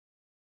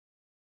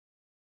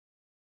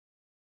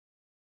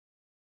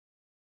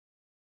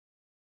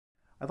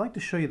I'd like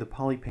to show you the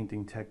poly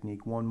painting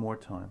technique one more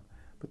time,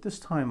 but this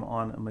time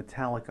on a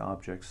metallic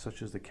object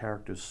such as the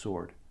character's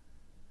sword.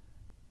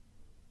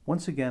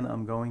 Once again,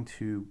 I'm going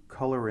to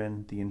color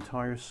in the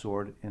entire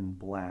sword in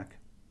black.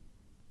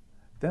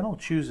 Then I'll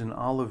choose an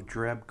olive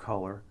drab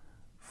color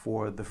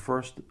for the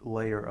first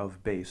layer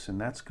of base, and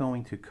that's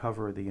going to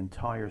cover the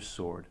entire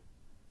sword.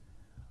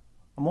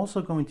 I'm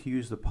also going to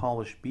use the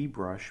polish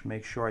ZBrush.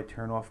 Make sure I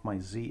turn off my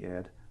Z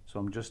add, so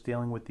I'm just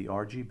dealing with the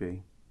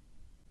RGB.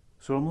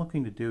 So what I'm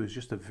looking to do is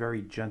just a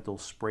very gentle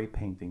spray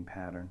painting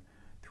pattern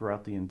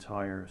throughout the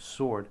entire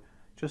sword,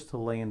 just to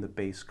lay in the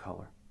base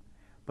color.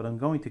 But I'm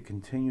going to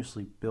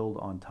continuously build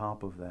on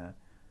top of that,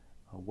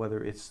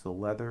 whether it's the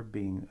leather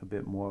being a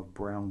bit more of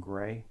brown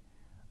gray,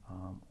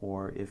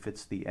 or if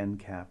it's the end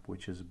cap,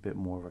 which is a bit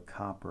more of a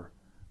copper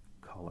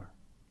color.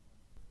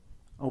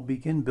 I'll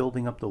begin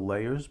building up the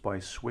layers by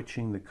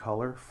switching the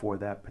color for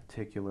that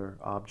particular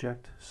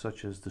object,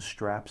 such as the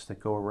straps that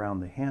go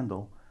around the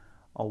handle.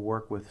 I'll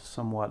work with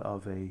somewhat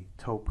of a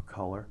taupe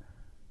color,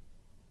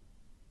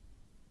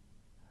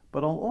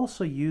 but I'll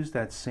also use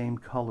that same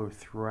color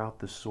throughout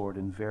the sword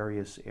in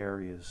various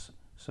areas.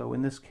 So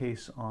in this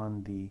case,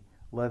 on the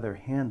leather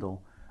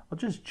handle, I'll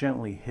just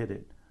gently hit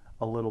it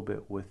a little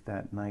bit with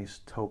that nice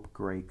taupe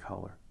gray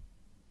color.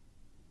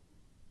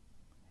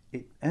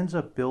 It ends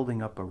up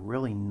building up a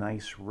really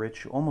nice,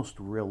 rich, almost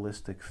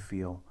realistic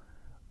feel.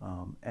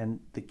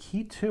 And the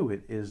key to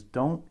it is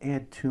don't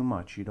add too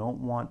much. You don't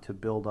want to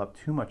build up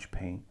too much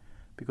paint,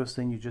 because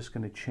then you're just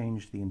going to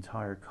change the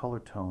entire color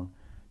tone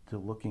to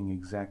looking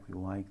exactly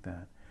like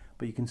that.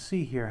 But you can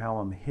see here how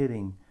I'm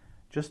hitting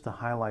just the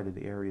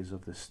highlighted areas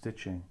of the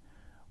stitching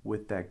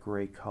with that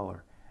gray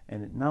color.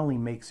 And it not only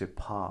makes it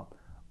pop,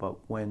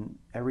 but when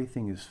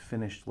everything is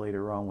finished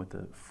later on with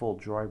the full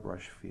dry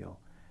brush feel,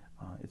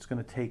 it's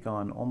going to take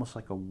on almost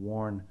like a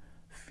worn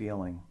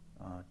feeling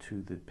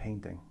to the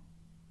painting.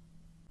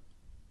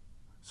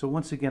 So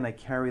once again, I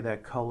carry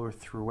that color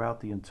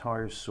throughout the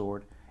entire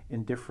sword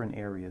in different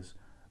areas.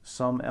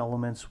 Some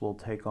elements will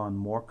take on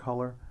more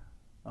color.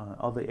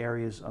 Other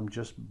areas I'm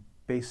just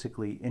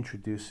basically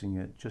introducing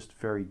it just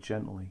very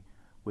gently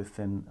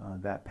within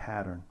that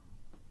pattern.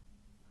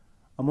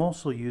 I'm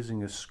also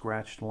using a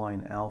scratched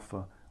line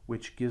alpha,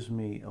 which gives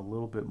me a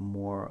little bit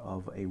more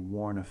of a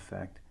worn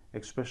effect,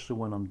 especially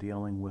when I'm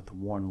dealing with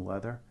worn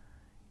leather.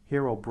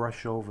 Here I'll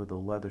brush over the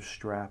leather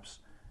straps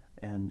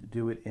and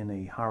do it in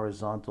a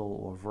horizontal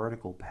or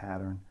vertical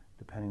pattern,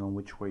 depending on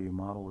which way your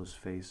model is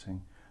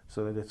facing,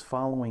 so that it's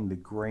following the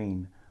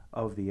grain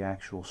of the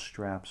actual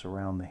straps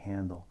around the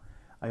handle.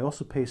 I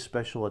also pay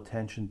special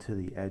attention to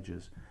the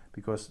edges,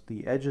 because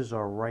the edges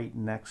are right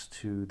next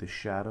to the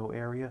shadow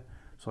area,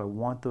 so I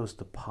want those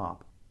to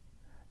pop.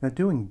 Now,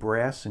 doing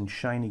brass and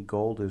shiny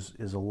gold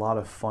is a lot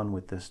of fun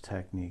with this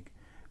technique,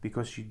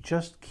 because you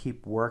just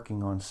keep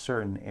working on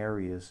certain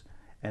areas,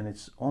 and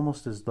it's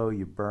almost as though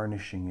you're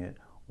burnishing it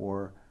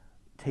or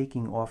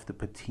taking off the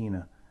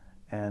patina,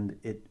 and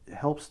it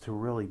helps to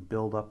really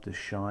build up the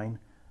shine.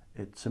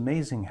 It's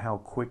amazing how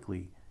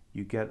quickly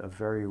you get a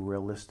very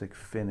realistic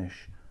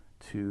finish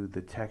to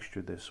the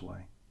texture this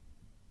way.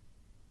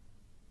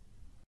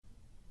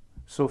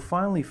 So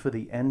finally, for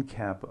the end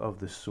cap of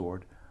the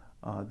sword,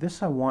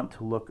 this I want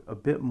to look a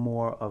bit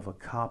more of a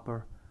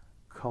copper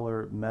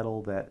color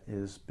metal that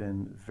has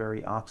been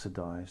very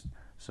oxidized,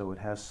 so it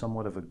has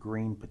somewhat of a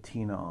green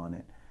patina on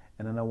it.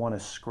 And then I want to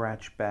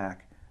scratch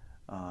back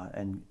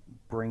and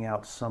bring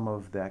out some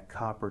of that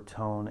copper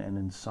tone, and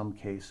in some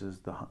cases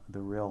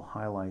the real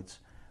highlights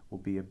will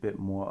be a bit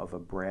more of a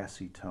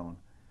brassy tone.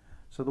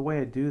 So the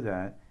way I do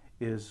that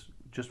is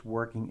just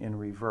working in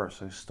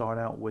reverse. I start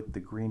out with the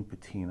green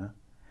patina,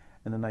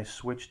 and then I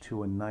switch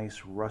to a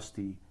nice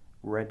rusty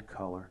red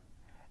color,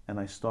 and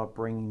I start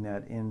bringing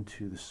that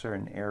into the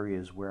certain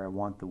areas where I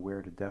want the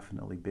wear to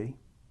definitely be.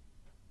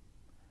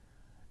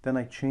 Then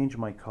I change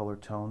my color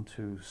tone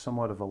to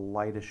somewhat of a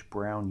lightish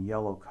brown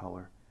yellow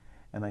color,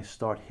 and I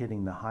start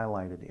hitting the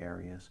highlighted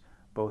areas,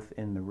 both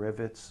in the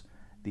rivets,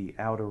 the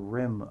outer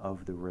rim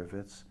of the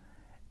rivets,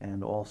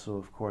 and also,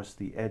 of course,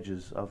 the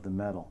edges of the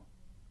metal.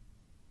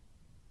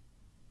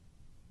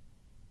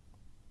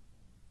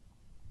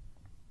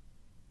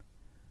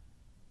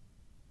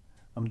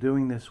 I'm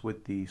doing this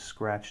with the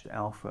scratched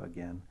alpha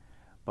again,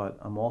 but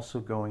I'm also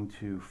going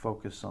to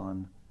focus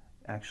on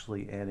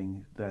actually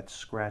adding that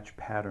scratch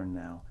pattern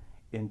now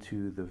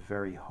into the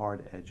very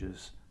hard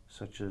edges,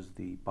 such as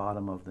the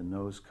bottom of the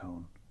nose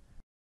cone.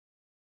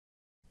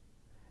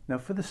 Now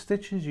for the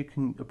stitches, you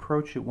can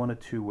approach it one of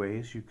two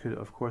ways. You could,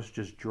 of course,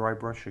 just dry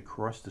brush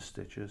across the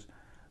stitches,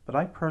 but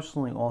I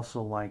personally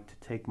also like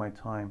to take my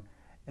time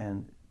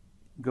and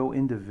go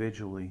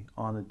individually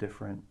on the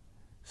different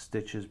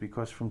stitches,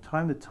 because from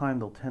time to time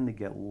they'll tend to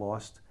get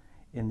lost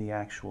in the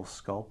actual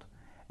sculpt,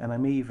 and I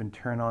may even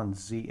turn on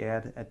Z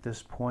add at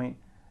this point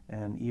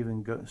and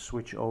even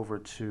switch over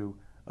to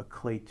a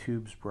clay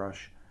tubes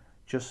brush,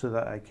 just so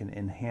that I can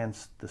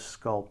enhance the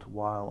sculpt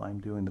while I'm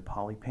doing the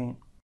poly paint.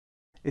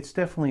 It's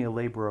definitely a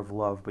labor of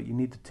love, but you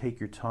need to take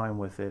your time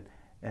with it,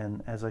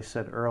 and as I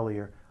said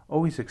earlier,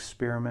 always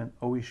experiment,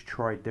 always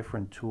try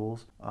different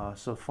tools.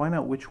 So find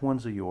out which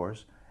ones are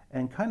yours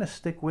and kind of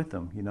stick with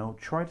them. You know,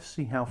 try to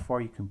see how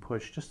far you can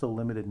push just a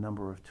limited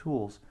number of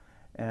tools,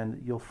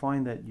 and you'll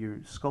find that your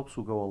sculpts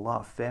will go a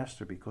lot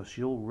faster because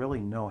you'll really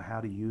know how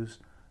to use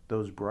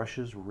those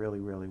brushes really,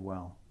 really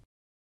well.